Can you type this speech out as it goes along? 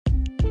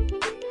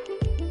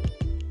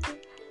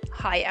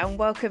Hi and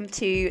welcome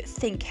to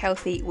Think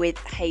Healthy with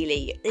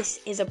Hayley.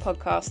 This is a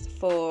podcast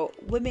for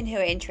women who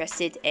are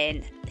interested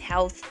in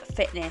health,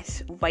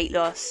 fitness, weight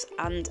loss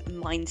and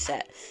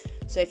mindset.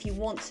 So if you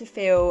want to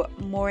feel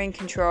more in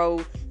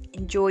control,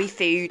 enjoy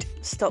food,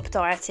 stop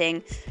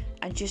dieting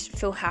and just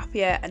feel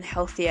happier and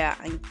healthier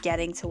and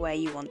getting to where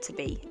you want to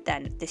be,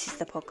 then this is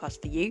the podcast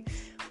for you.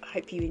 I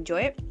hope you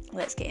enjoy it.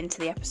 Let's get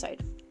into the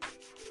episode.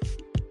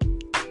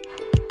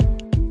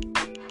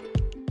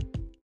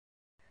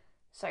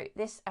 So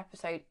this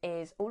episode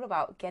is all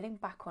about getting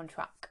back on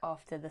track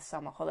after the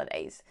summer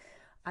holidays.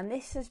 And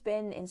this has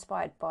been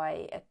inspired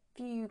by a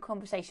few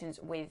conversations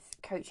with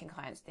coaching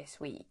clients this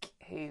week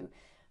who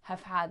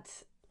have had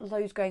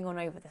loads going on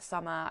over the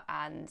summer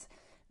and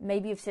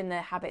maybe have seen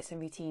their habits and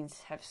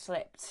routines have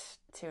slipped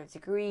to a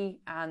degree,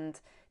 and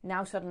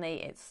now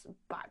suddenly it's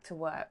back to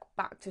work,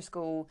 back to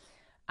school,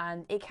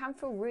 and it can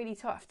feel really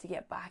tough to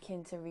get back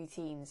into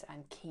routines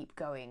and keep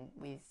going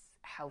with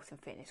health and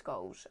fitness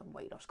goals and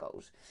weight loss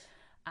goals.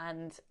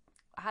 And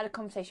I had a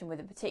conversation with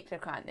a particular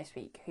client this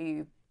week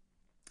who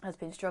has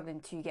been struggling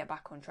to get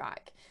back on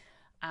track,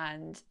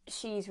 and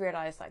she's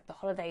realised the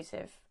holidays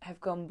have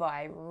gone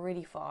by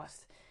really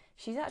fast.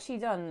 She's actually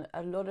done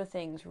a lot of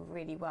things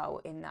really well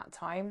in that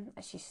time.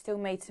 She's still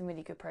made some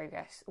really good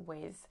progress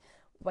with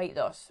weight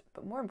loss,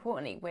 but more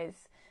importantly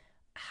with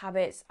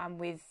habits and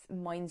with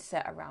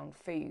mindset around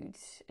food.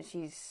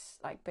 She's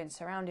been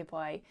surrounded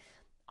by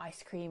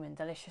ice cream and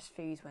delicious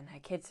foods when her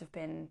kids have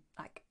been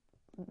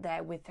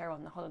there with her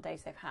on the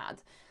holidays they've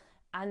had,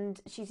 and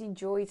she's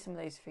enjoyed some of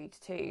those foods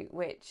too,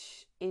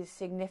 which is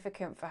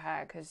significant for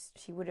her because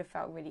she would have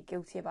felt really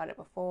guilty about it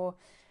before.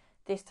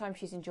 This time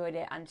she's enjoyed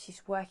it, and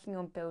she's working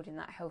on building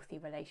that healthy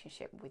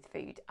relationship with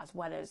food as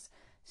well as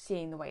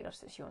seeing the weight loss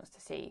that she wants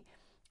to see.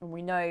 And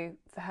we know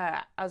for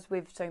her, as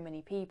with so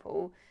many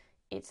people,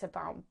 it's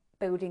about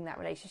building that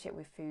relationship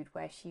with food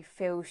where she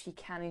feels she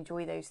can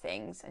enjoy those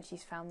things, and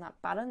she's found that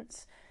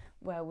balance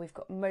where we've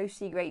got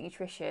mostly great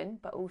nutrition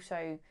but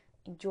also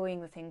enjoying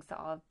the things that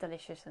are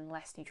delicious and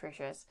less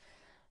nutritious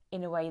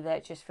in a way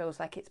that just feels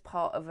like it's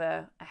part of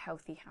a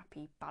healthy,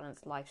 happy,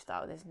 balanced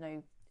lifestyle. There's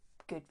no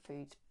good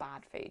foods,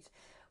 bad foods.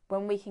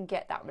 When we can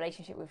get that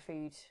relationship with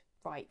food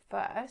right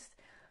first,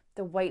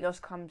 the weight loss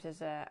comes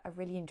as a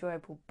really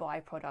enjoyable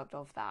byproduct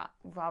of that,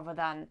 rather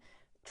than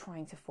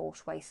trying to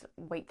force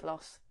weight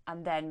loss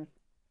and then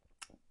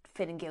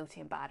feeling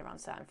guilty and bad around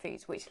certain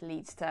foods, which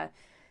leads to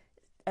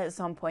at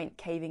some point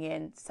caving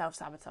in,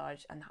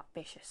 self-sabotage and that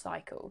vicious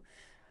cycle.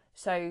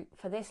 So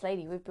for this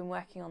lady, we've been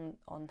working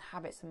on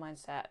habits and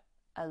mindset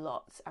a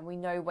lot, and we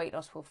know weight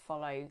loss will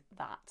follow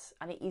that,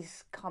 and it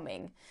is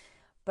coming.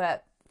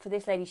 But for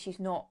this lady, she's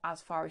not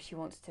as far as she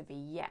wants to be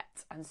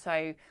yet. And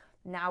so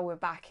now we're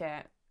back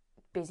at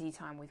busy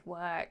time with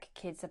work,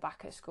 kids are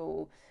back at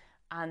school,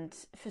 and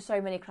for so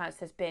many clients,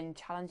 there's been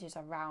challenges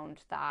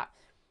around that.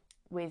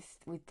 With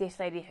this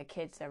lady, her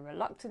kids are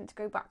reluctant to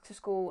go back to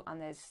school, and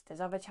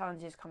there's other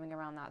challenges coming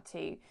around that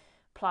too.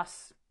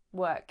 Plus,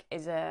 work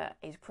is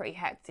pretty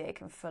hectic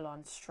and full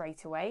on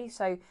straight away,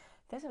 so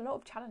there's a lot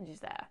of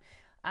challenges there.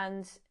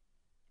 And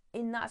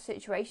in that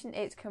situation,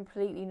 it's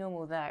completely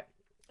normal that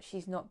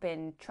she's not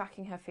been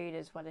tracking her food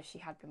as well as she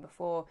had been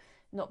before,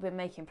 not been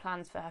making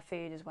plans for her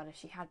food as well as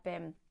she had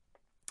been,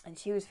 and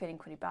she was feeling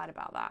pretty bad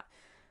about that.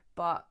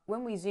 But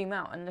when we zoom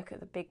out and look at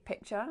the big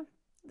picture,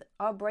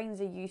 our brains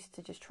are used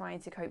to just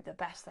trying to cope the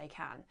best they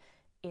can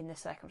in the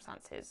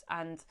circumstances.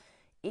 And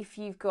if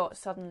you've got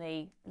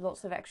suddenly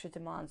lots of extra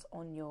demands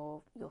on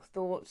your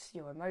thoughts,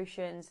 your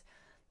emotions,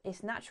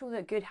 it's natural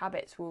that good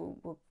habits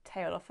will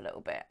tail off a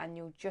little bit, and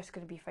you're just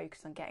going to be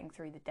focused on getting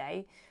through the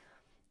day.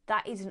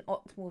 That isn't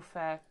optimal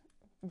for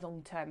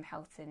long-term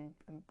health and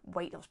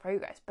weight loss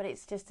progress, but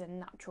it's just a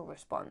natural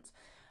response.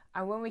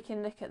 And when we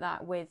can look at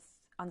that with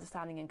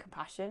understanding and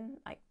compassion,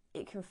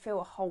 it can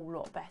feel a whole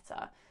lot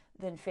better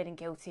than feeling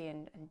guilty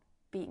and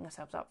beating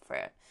ourselves up for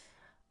it.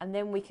 And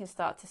then we can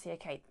start to see,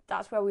 okay,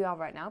 that's where we are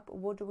right now, but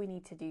what do we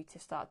need to do to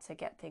start to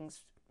get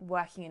things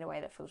working in a way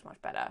that feels much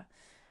better?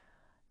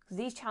 Because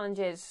these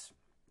challenges,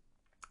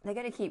 they're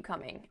going to keep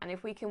coming. And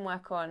if we can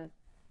work on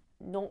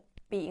not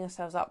beating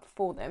ourselves up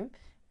for them,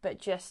 but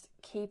just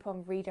keep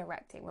on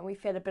redirecting, when we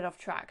feel a bit off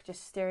track,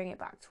 just steering it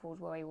back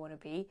towards where we want to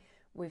be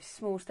with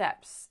small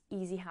steps,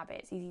 easy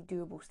habits, easy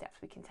doable steps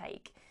we can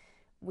take,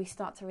 we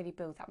start to really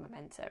build that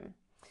momentum.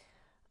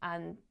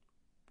 And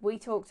we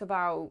talked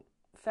about,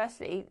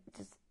 firstly,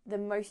 just the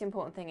most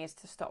important thing is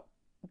to stop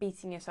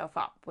beating yourself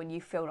up when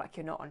you feel like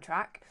you're not on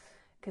track,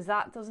 because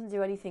that doesn't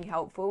do anything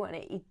helpful, and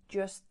it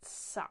just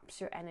saps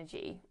your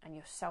energy and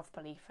your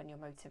self-belief and your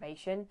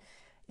motivation.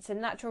 It's a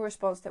natural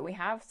response that we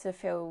have to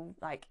feel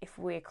like if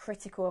we're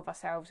critical of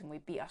ourselves and we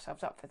beat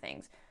ourselves up for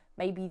things,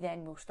 maybe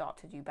then we'll start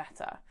to do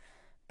better.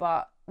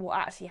 But what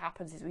actually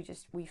happens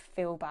is we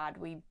feel bad,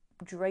 we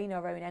drain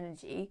our own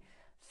energy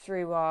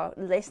through our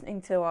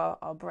listening to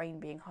our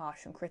brain being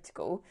harsh and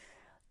critical,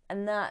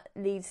 and that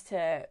leads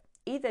to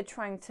either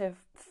trying to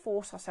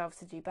force ourselves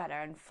to do better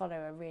and follow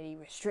a really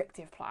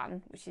restrictive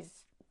plan, which is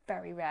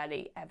very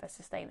rarely ever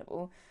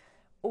sustainable,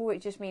 or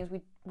it just means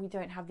we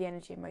don't have the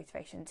energy and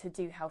motivation to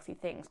do healthy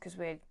things because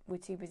we're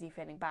too busy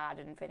feeling bad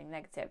and feeling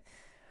negative.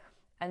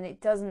 And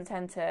it doesn't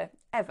tend to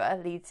ever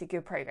lead to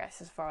good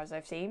progress as far as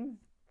I've seen.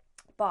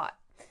 But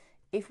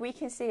if we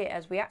can see it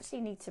as we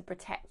actually need to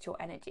protect your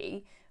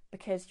energy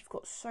because you've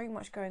got so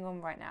much going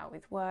on right now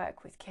with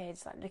work, with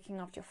kids, like looking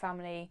after your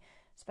family,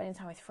 spending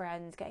time with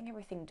friends, getting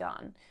everything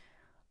done,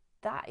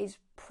 that is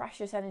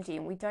precious energy,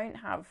 and we don't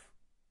have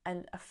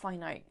a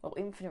finite or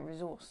infinite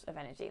resource of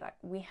energy. Like,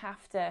 we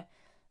have to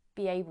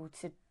be able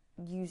to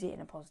use it in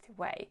a positive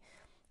way.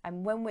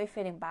 And when we're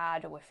feeling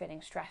bad or we're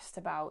feeling stressed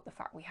about the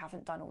fact we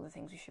haven't done all the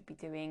things we should be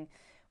doing,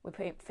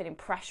 we're feeling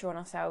pressure on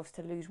ourselves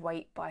to lose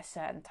weight by a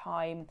certain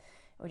time,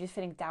 we're just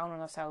feeling down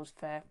on ourselves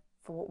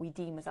for what we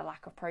deem as a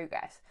lack of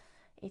progress,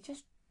 it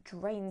just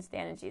drains the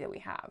energy that we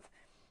have.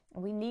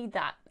 And we need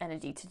that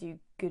energy to do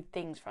good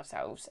things for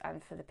ourselves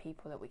and for the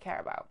people that we care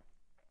about.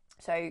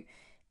 So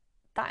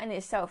that in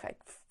itself, like,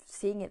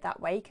 seeing it that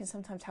way can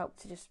sometimes help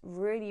to just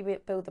really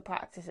build the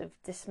practice of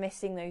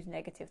dismissing those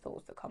negative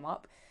thoughts that come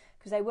up,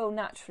 because they will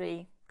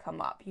naturally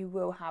come up. You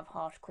will have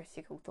harsh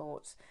critical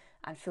thoughts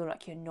and feel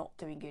like you're not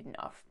doing good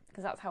enough,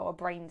 because that's how our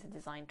brains are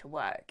designed to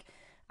work.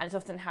 And it's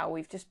often how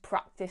we've just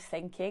practiced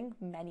thinking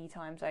many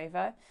times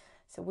over.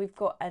 So we've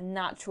got a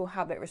natural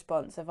habit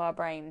response of our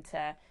brain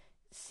to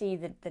see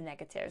the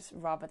negatives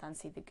rather than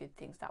see the good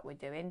things that we're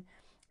doing.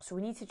 So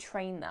we need to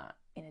train that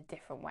in a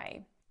different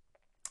way.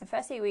 And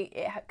firstly,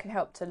 it can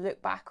help to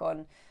look back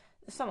on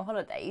the summer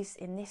holidays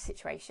in this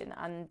situation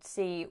and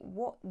see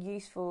what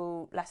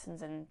useful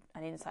lessons and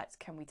insights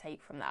can we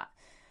take from that.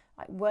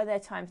 Like, were there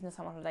times in the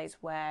summer holidays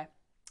where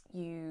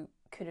you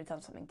could have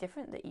done something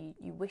different, that you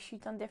wish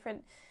you'd done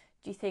different?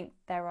 Do you think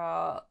there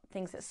are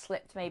things that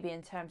slipped maybe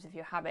in terms of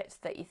your habits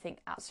that you think,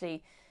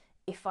 actually,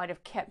 if I'd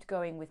have kept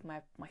going with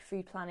my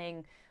food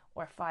planning,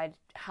 or if I'd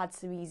had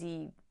some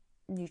easy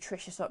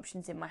nutritious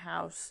options in my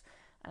house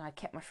and I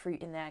kept my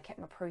fruit in there, I kept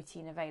my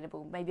protein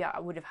available, maybe I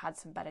would have had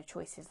some better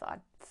choices that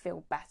I'd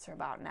feel better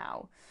about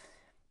now.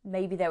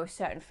 Maybe there were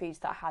certain foods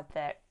that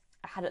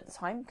I had at the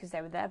time because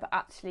they were there, but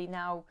actually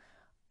now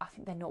I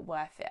think they're not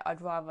worth it.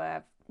 I'd rather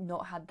have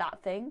not had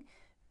that thing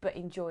but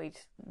enjoyed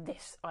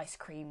this ice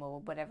cream or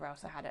whatever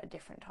else I had at a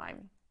different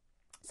time.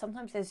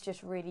 Sometimes there's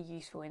just really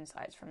useful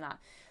insights from that.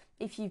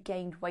 If you've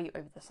gained weight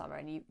over the summer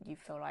and you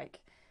feel like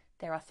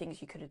there are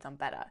things you could have done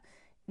better,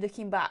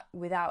 looking back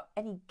without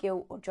any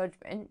guilt or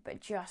judgment,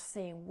 but just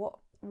seeing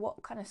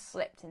what kind of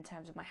slipped in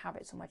terms of my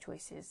habits or my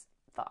choices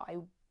that I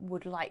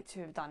would like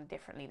to have done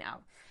differently now.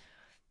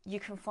 You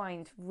can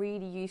find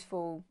really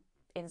useful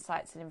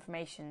insights and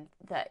information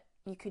that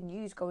you can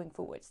use going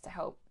forwards to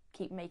help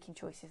keep making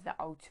choices that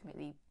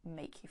ultimately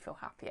make you feel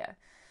happier.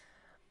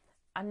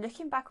 And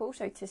looking back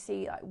also to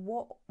see, like,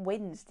 what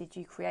wins did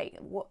you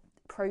create? What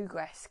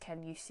progress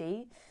can you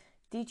see?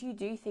 Did you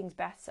do things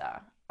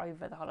better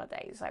over the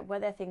holidays? Like, were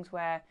there things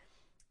where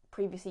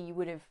previously you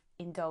would have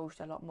indulged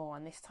a lot more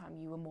and this time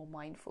you were more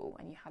mindful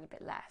and you had a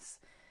bit less?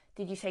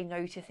 Did you say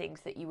no to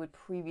things that you would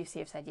previously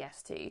have said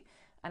yes to,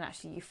 and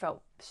actually you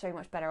felt so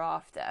much better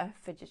after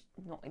for just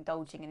not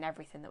indulging in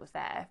everything that was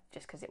there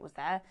just because it was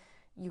there?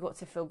 You got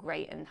to feel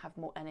great and have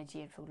more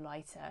energy and feel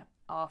lighter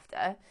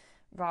after,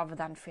 rather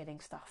than feeling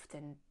stuffed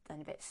and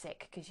a bit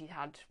sick because you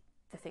had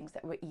the things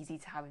that were easy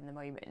to have in the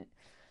moment.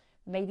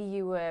 Maybe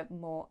you were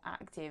more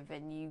active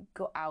and you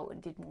got out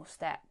and did more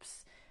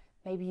steps.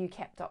 Maybe you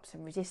kept up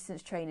some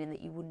resistance training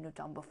that you wouldn't have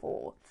done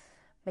before.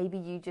 Maybe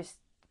you just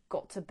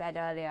got to bed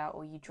earlier,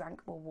 or you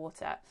drank more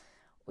water,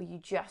 or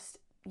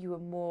you were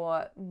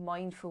more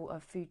mindful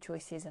of food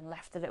choices and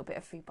left a little bit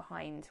of food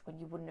behind when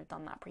you wouldn't have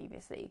done that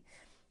previously.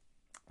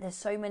 There's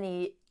so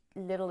many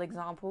little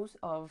examples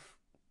of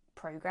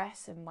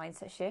progress and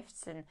mindset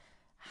shifts and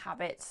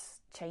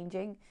habits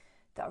changing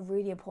that are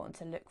really important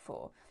to look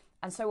for.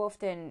 And so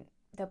often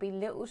there'll be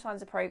little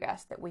signs of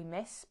progress that we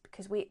miss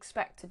because we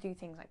expect to do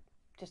things like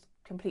just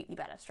completely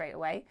better straight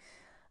away.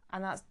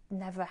 And that's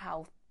never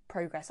how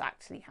progress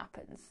actually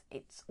happens.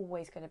 It's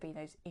always going to be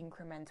those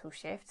incremental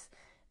shifts,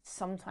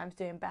 sometimes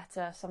doing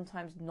better,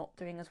 sometimes not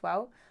doing as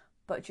well,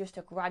 but just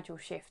a gradual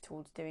shift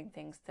towards doing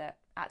things that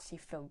actually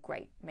feel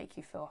great, make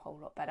you feel a whole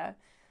lot better.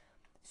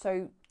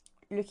 So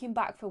looking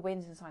back for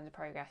wins and signs of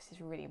progress is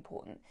really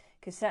important,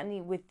 because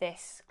certainly with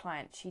this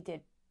client, she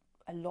did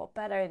a lot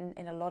better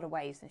in a lot of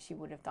ways than she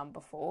would have done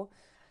before.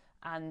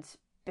 And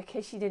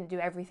because she didn't do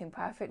everything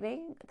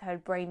perfectly, her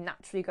brain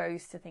naturally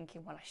goes to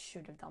thinking, well, I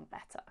should have done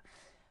better.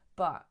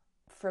 But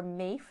from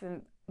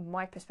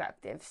my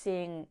perspective,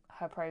 seeing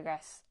her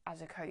progress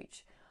as a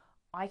coach,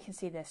 I can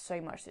see there's so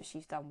much that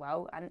she's done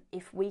well. And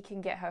if we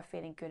can get her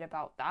feeling good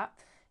about that,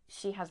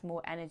 she has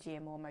more energy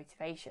and more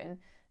motivation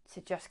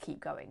to just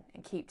keep going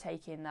and keep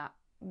taking that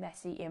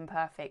messy,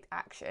 imperfect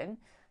action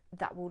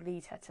that will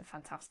lead her to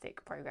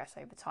fantastic progress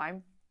over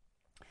time.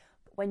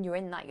 But when you're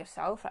in that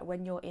yourself, like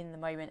when you're in the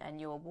moment and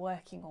you're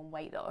working on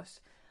weight loss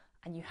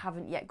and you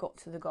haven't yet got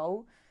to the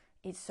goal,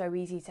 it's so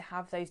easy to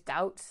have those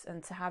doubts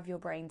and to have your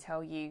brain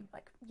tell you,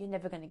 like, you're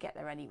never going to get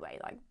there anyway.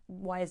 Like,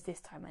 why is this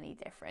time any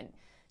different?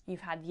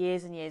 you've had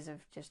years and years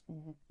of just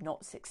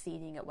not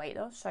succeeding at weight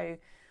loss. So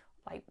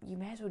like, you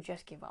may as well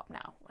just give up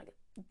now. Like,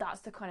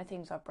 that's the kind of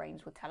things our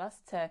brains will tell us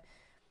to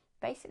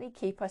basically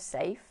keep us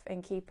safe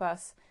and keep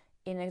us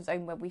in a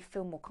zone where we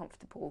feel more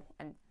comfortable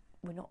and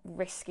we're not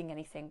risking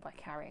anything by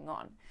carrying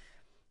on.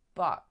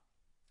 But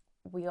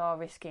we are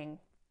risking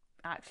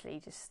actually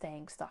just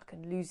staying stuck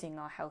and losing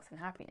our health and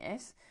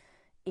happiness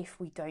if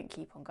we don't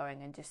keep on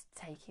going and just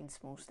taking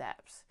small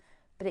steps.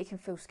 But it can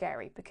feel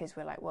scary because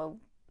we're like, well,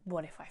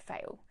 what if I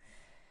fail?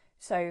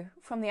 So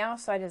from the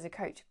outside as a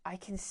coach, I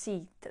can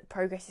see that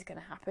progress is going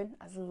to happen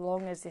as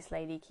long as this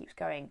lady keeps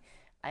going.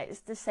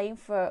 It's the same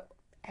for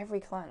every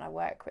client I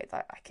work with.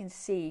 I can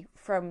see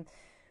from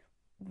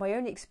my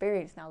own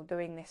experience now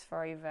doing this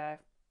for over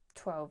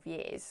 12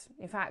 years,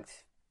 in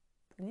fact,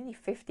 nearly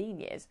 15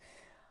 years,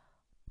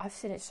 I've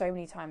seen it so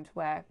many times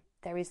where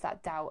there is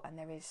that doubt and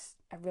there is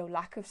a real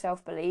lack of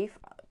self-belief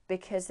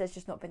because there's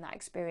just not been that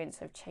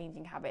experience of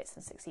changing habits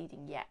and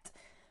succeeding yet.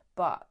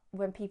 But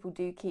when people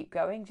do keep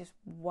going, just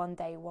one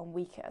day, 1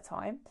 week at a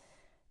time,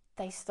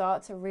 they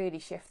start to really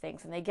shift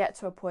things and they get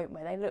to a point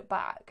where they look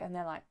back and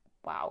they're like,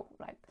 wow,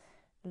 like,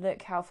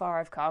 look how far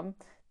I've come.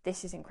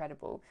 This is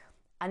incredible.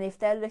 And if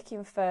they're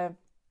looking for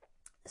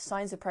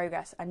signs of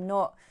progress and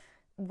not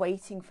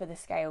waiting for the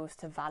scales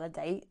to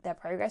validate their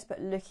progress,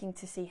 but looking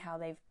to see how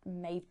they've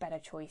made better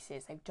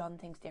choices, they've done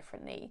things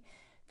differently,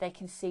 they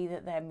can see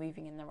that they're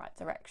moving in the right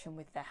direction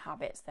with their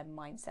habits, their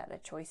mindset, their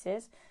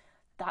choices.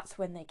 That's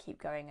when they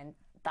keep going and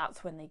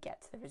that's when they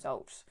get to the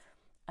results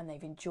and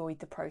they've enjoyed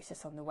the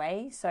process on the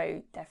way.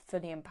 So they're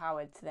fully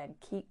empowered to then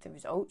keep the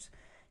results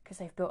because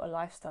they've built a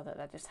lifestyle that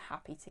they're just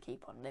happy to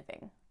keep on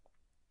living.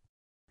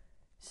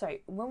 So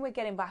when we're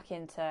getting back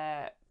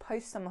into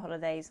post-summer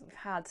holidays, we've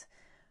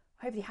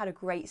hopefully had a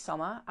great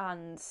summer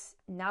and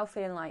now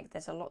feeling like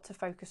there's a lot to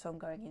focus on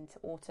going into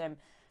autumn,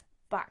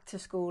 back to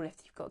school if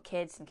you've got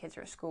kids and kids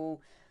are at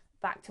school,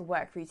 back to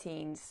work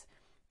routines.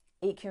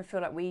 It can feel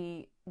like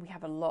we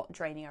have a lot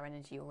draining our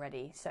energy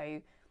already.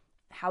 So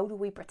how do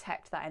we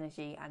protect that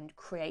energy and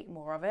create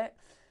more of it?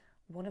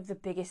 One of the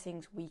biggest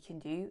things we can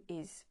do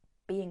is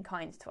being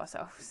kind to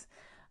ourselves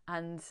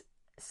and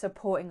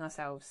supporting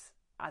ourselves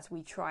as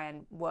we try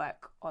and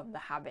work on the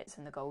habits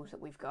and the goals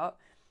that we've got.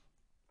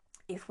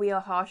 If we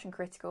are harsh and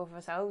critical of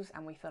ourselves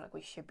and we feel like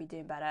we should be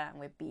doing better and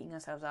we're beating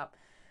ourselves up,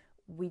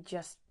 we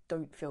just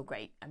don't feel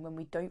great. And when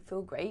we don't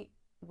feel great,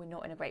 we're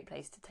not in a great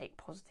place to take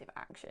positive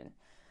action.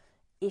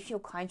 If you're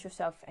kind to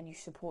yourself and you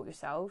support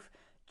yourself,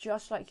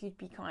 just like you'd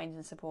be kind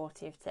and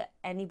supportive to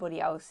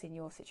anybody else in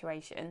your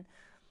situation,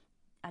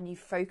 and you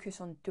focus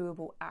on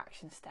doable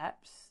action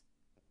steps,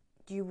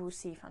 you will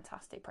see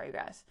fantastic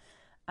progress.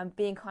 And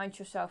being kind to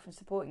yourself and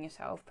supporting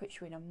yourself puts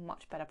you in a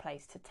much better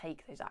place to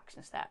take those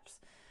action steps.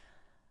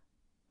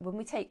 When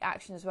we take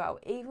action as well,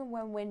 even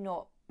when we're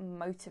not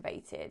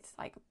motivated,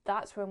 like,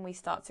 that's when we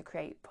start to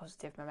create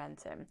positive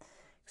momentum.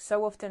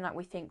 So often, like,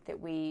 we think that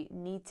we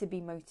need to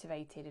be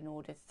motivated in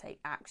order to take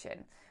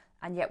action,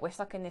 and yet we're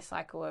stuck in this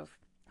cycle of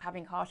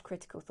having harsh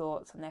critical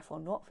thoughts and therefore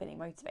not feeling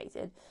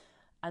motivated,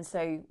 and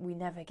so we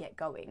never get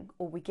going,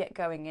 or we get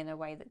going in a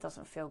way that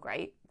doesn't feel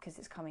great because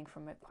it's coming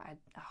from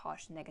a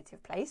harsh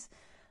negative place,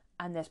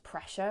 and there's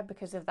pressure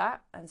because of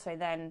that. And so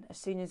then as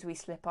soon as we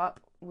slip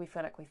up, we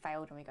feel like we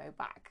failed and we go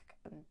back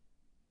and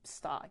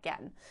start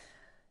again.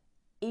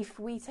 If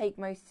we take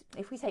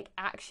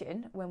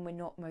action when we're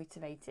not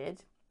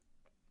motivated,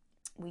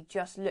 we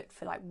just look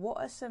for, like, what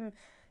are some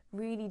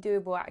really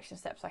doable action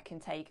steps I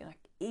can take, and, like,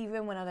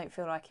 even when I don't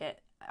feel like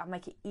it, I'll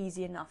make it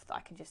easy enough that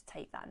I can just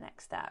take that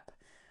next step.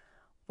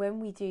 When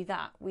we do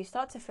that, we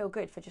start to feel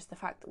good for just the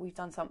fact that we've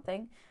done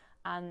something,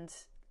 and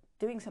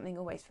doing something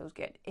always feels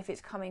good if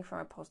it's coming from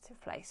a positive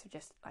place of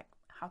just like,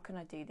 how can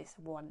I do this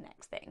one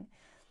next thing?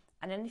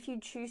 And then if you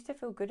choose to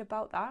feel good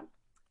about that,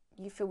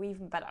 you feel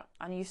even better,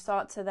 and you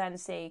start to then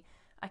see,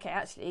 okay,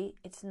 actually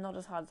it's not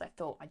as hard as I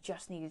thought, I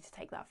just needed to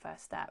take that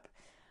first step.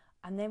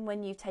 And then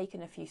when you've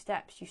taken a few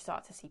steps, you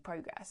start to see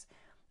progress,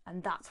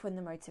 and that's when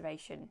the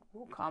motivation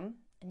will come,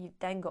 and you've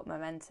then got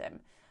momentum.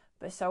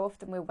 But so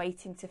often we're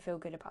waiting to feel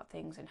good about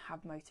things and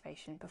have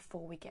motivation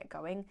before we get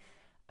going.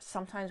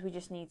 Sometimes we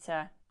just need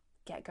to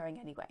get going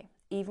anyway.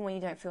 Even when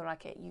you don't feel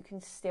like it, you can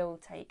still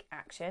take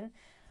action,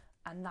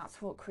 and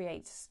that's what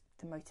creates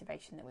the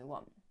motivation that we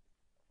want.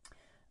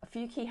 A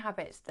few key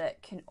habits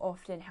that can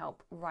often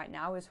help right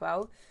now as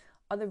well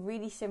are the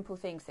really simple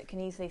things that can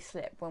easily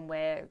slip when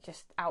we're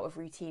just out of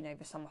routine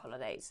over summer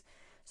holidays.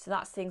 So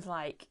that's things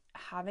like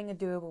having a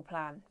doable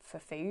plan for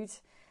food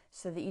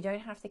so that you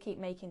don't have to keep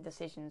making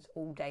decisions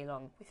all day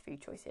long with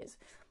food choices.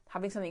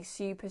 Having something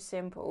super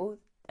simple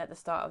at the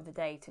start of the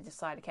day to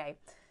decide, okay,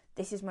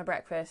 this is my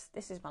breakfast,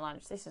 this is my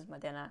lunch, this is my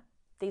dinner,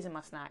 these are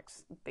my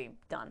snacks, boom,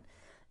 done.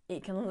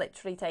 It can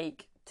literally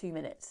take 2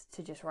 minutes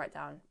to just write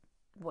down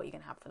what you're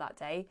going to have for that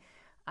day.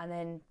 And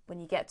then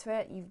when you get to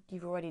it,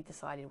 you've already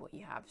decided what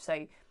you have. So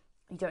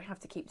you don't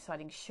have to keep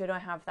deciding, should I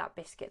have that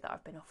biscuit that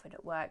I've been offered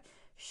at work?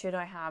 Should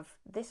I have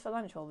this for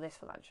lunch or this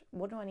for lunch?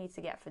 What do I need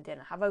to get for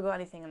dinner? Have I got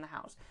anything in the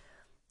house?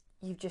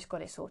 You've just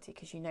got it sorted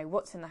because you know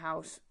what's in the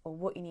house or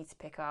what you need to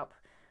pick up.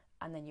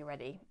 and then you're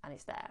ready and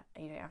it's there,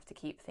 and you don't have to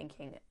keep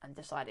thinking and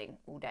deciding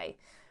all day.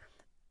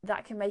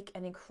 That can make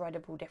an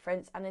incredible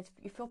difference. And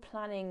if you're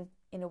planning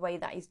in a way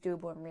that is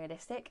doable and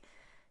realistic,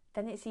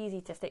 then it's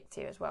easy to stick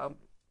to as well.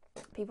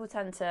 People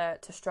tend to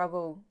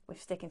struggle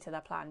with sticking to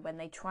their plan when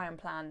they try and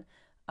plan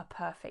a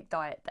perfect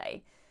diet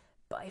day.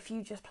 But if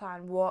you just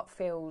plan what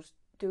feels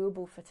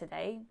doable for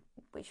today,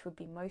 which would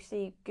be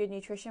mostly good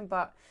nutrition,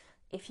 but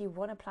if you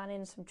want to plan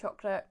in some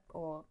chocolate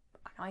or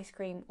an ice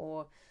cream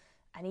or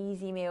an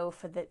easy meal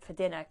for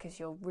dinner because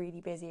you're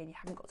really busy and you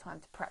haven't got time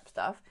to prep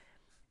stuff,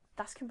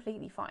 that's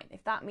completely fine.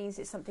 If that means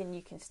it's something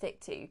you can stick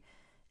to,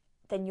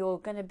 then you're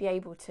going to be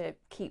able to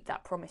keep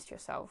that promise to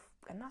yourself.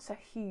 And that's a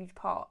huge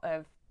part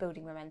of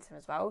building momentum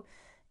as well,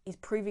 is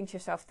proving to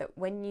yourself that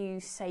when you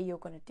say you're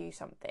going to do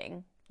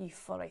something, you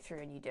follow through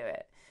and you do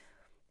it.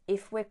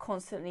 If we're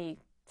constantly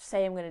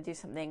saying I'm going to do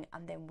something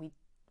and then we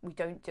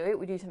don't do it,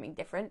 we do something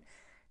different,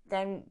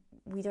 then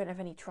we don't have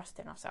any trust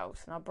in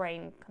ourselves, and our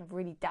brain kind of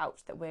really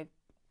doubts that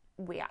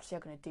we actually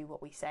are going to do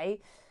what we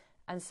say.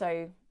 And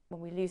so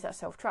when we lose that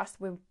self-trust,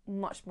 we're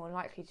much more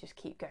likely to just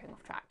keep going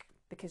off track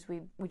because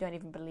we don't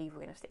even believe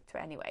we're going to stick to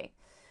it anyway.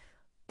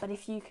 But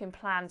if you can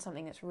plan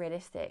something that's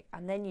realistic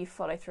and then you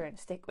follow through and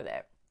stick with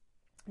it,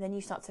 then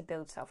you start to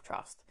build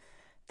self-trust.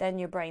 Then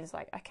your brain's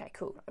like, okay,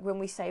 cool. When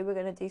we say we're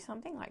going to do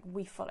something, like,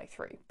 we follow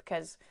through,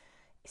 because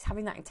it's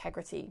having that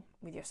integrity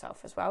with yourself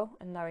as well,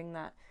 and knowing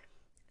that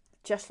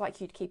just like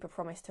you'd keep a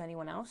promise to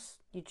anyone else,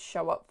 you'd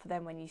show up for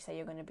them when you say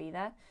you're going to be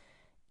there.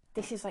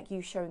 This is like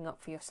you showing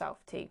up for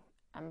yourself too,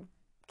 and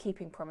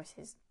keeping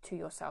promises to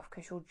yourself,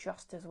 because you're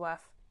just as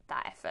worth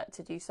that effort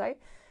to do so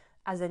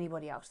as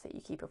anybody else that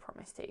you keep a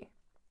promise to.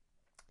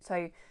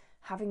 So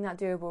having that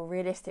doable,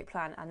 realistic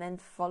plan and then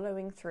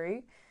following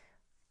through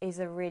is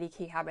a really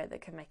key habit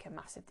that can make a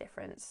massive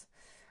difference.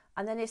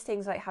 And then it's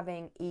things like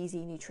having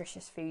easy,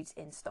 nutritious foods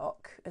in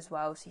stock as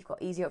well. So you've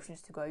got easy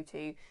options to go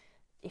to.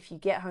 If you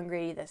get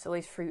hungry, there's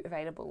always fruit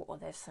available, or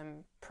there's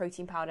some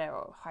protein powder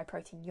or high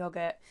protein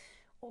yogurt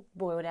or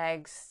boiled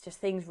eggs, just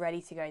things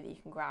ready to go that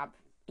you can grab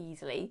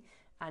easily.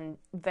 And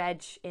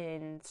veg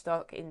in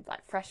stock, in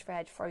like fresh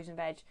veg, frozen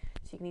veg,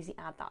 so you can easily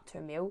add that to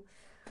a meal.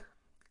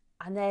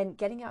 And then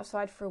getting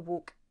outside for a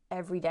walk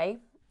every day,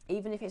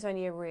 even if it's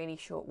only a really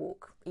short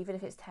walk, even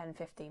if it's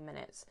 10-15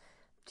 minutes,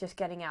 just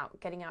getting out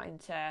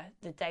into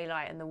the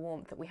daylight and the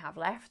warmth that we have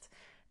left,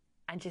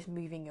 and just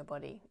moving your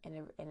body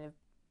in a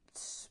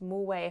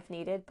small way if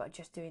needed, but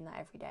just doing that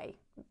every day.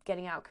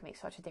 Getting out can make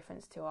such a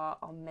difference to our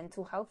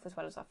mental health as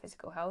well as our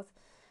physical health.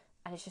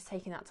 And it's just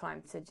taking that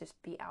time to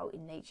just be out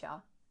in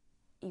nature,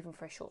 even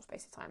for a short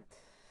space of time.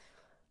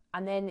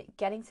 And then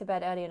getting to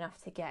bed early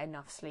enough to get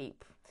enough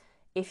sleep.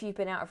 If you've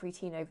been out of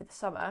routine over the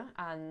summer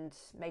and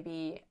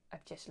maybe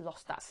have just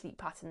lost that sleep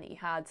pattern that you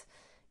had,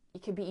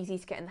 it can be easy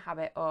to get in the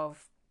habit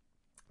of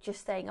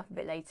just staying up a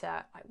bit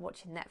later, like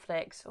watching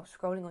Netflix or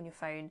scrolling on your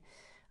phone.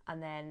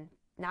 And then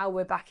now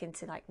we're back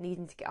into like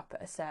needing to get up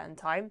at a certain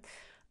time.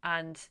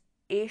 And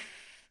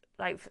if,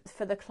 like,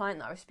 for the client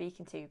that I was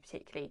speaking to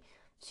particularly,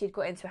 she'd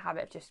got into a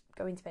habit of just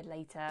going to bed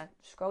later,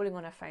 scrolling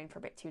on her phone for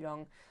a bit too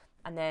long,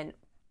 and then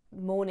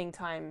morning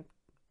time,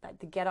 like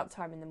the get up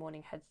time in the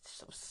morning, had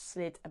sort of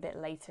slid a bit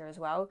later as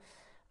well.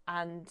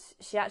 And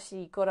she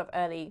actually got up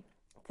early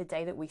the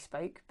day that we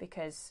spoke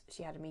because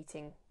she had a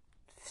meeting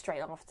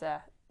straight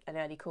after an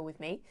early call with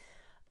me,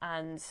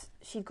 and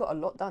she'd got a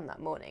lot done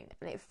that morning,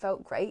 and it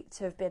felt great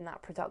to have been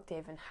that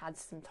productive and had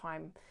some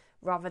time,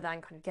 rather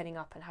than kind of getting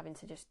up and having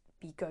to just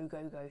be go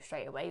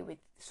straight away with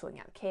sorting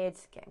out the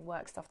kids, getting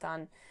work stuff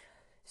done.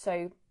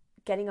 So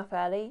getting up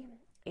early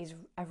is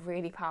a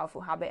really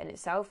powerful habit in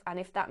itself, and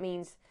if that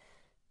means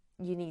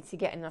you need to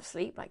get enough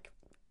sleep, like,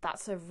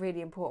 that's a really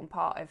important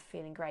part of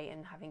feeling great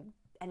and having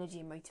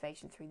energy and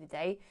motivation through the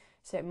day.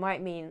 So it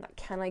might mean, like,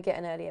 can I get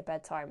an earlier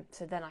bedtime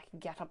so then I can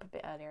get up a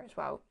bit earlier as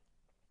well.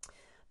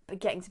 But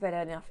getting to bed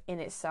early enough in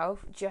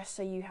itself, just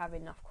so you have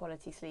enough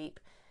quality sleep,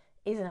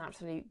 is an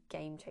absolute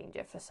game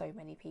changer for so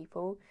many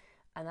people.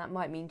 And that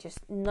might mean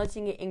just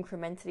nudging it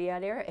incrementally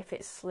earlier if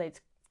it's slid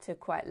to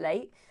quite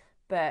late,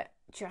 but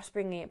just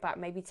bringing it back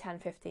maybe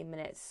 10-15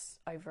 minutes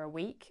over a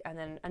week, and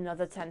then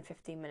another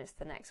 10-15 minutes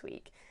the next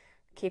week.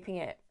 Keeping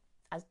it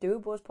as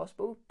doable as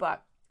possible,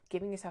 but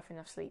giving yourself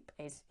enough sleep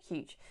is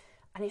huge.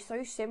 And it's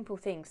those simple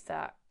things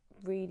that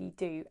really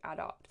do add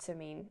up to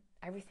mean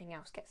everything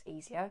else gets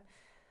easier.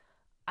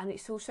 And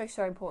it's also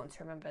so important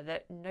to remember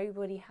that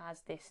nobody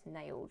has this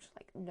nailed.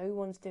 Like, no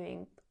one's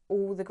doing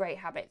all the great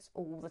habits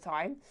all the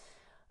time.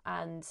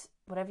 And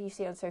whatever you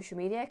see on social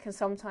media can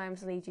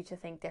sometimes lead you to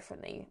think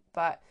differently.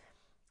 But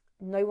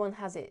no one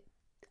has it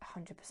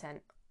 100%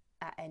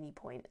 at any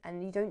point.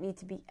 And you don't need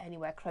to be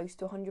anywhere close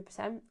to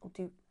 100% or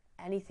do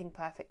anything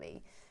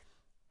perfectly.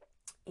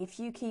 If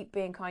you keep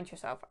being kind to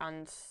yourself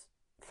and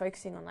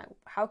focusing on, like,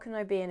 how can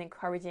I be an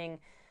encouraging,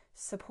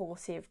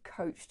 supportive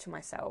coach to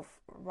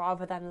myself,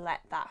 rather than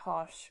let that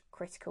harsh,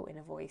 critical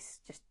inner voice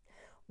just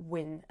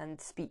win and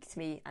speak to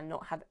me and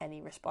not have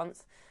any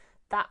response.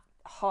 That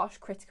harsh,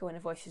 critical inner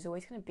voice is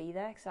always going to be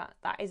there, because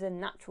that is a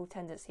natural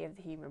tendency of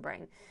the human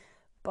brain.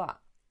 But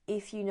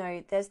if you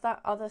know there's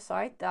that other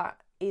side that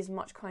is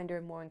much kinder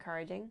and more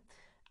encouraging,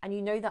 and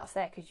you know that's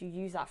there because you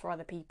use that for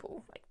other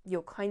people, like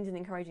you're kind and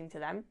encouraging to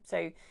them.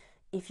 So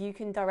if you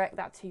can direct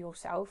that to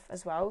yourself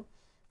as well,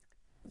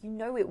 you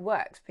know it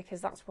works,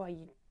 because that's why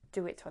you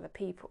do it to other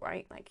people,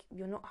 right? Like,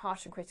 you're not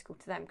harsh and critical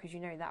to them because you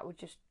know that would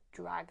just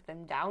drag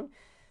them down.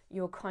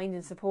 You're kind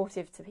and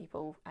supportive to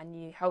people,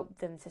 and you help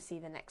them to see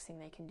the next thing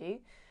they can do,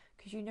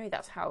 because you know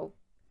that's how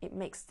it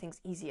makes things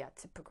easier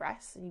to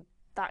progress, and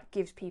that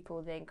gives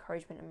people the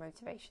encouragement and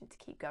motivation to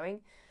keep going.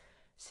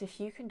 So if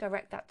you can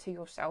direct that to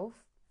yourself,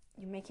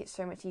 you make it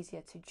so much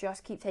easier to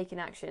just keep taking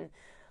action,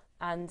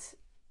 and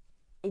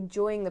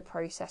enjoying the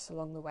process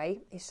along the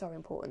way is so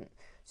important.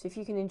 So if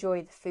you can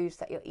enjoy the foods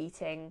that you're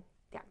eating,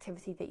 the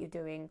activity that you're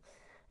doing,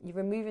 you're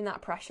removing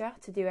that pressure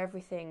to do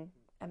everything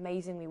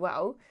amazingly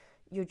well.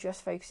 You're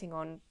just focusing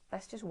on,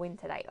 let's just win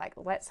today. Like,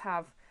 let's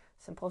have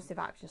some positive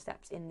action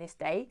steps in this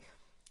day,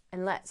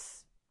 and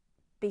let's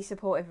be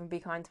supportive and be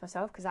kind to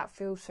myself, because that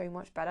feels so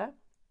much better.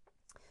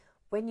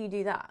 When you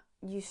do that,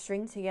 you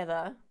string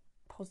together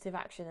positive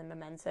action and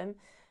momentum,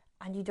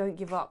 and you don't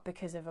give up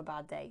because of a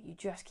bad day. You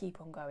just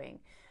keep on going.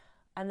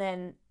 And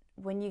then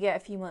when you get a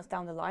few months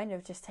down the line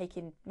of just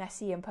taking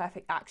messy and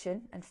perfect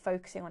action and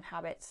focusing on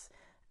habits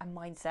and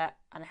mindset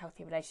and a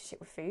healthy relationship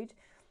with food,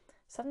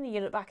 suddenly you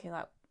look back and you're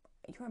like,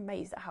 you're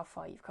amazed at how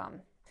far you've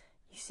come.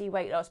 You see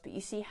weight loss, but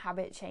you see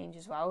habit change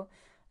as well,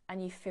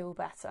 and you feel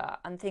better,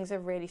 and things are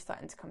really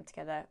starting to come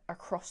together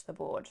across the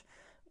board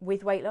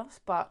with weight loss,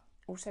 but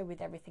also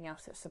with everything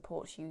else that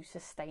supports you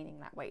sustaining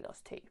that weight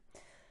loss too.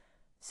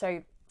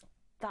 So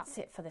that's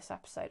it for this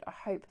episode. I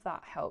hope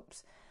that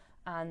helps.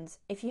 And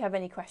if you have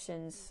any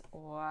questions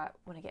or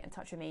want to get in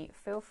touch with me,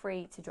 feel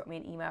free to drop me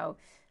an email,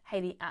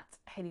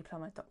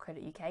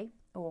 hayley@hayleyplummer.co.uk,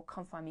 or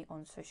come find me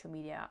on social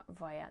media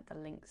via the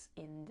links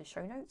in the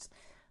show notes.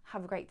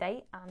 Have a great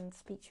day, and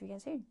speak to you again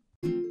soon.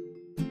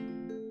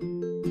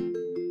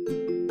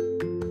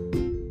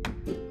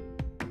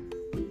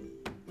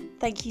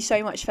 Thank you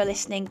so much for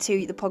listening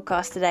to the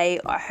podcast today.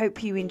 I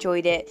hope you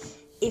enjoyed it.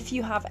 If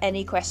you have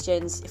any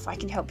questions, if I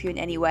can help you in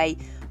any way,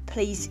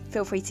 please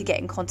feel free to get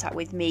in contact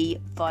with me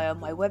via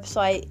my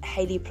website,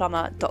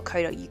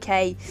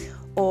 hayleyplummer.co.uk,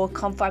 or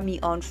come find me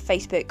on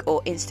Facebook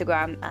or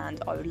Instagram,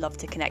 and I would love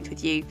to connect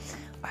with you.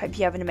 I hope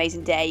you have an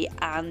amazing day,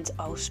 and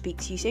I'll speak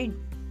to you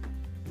soon.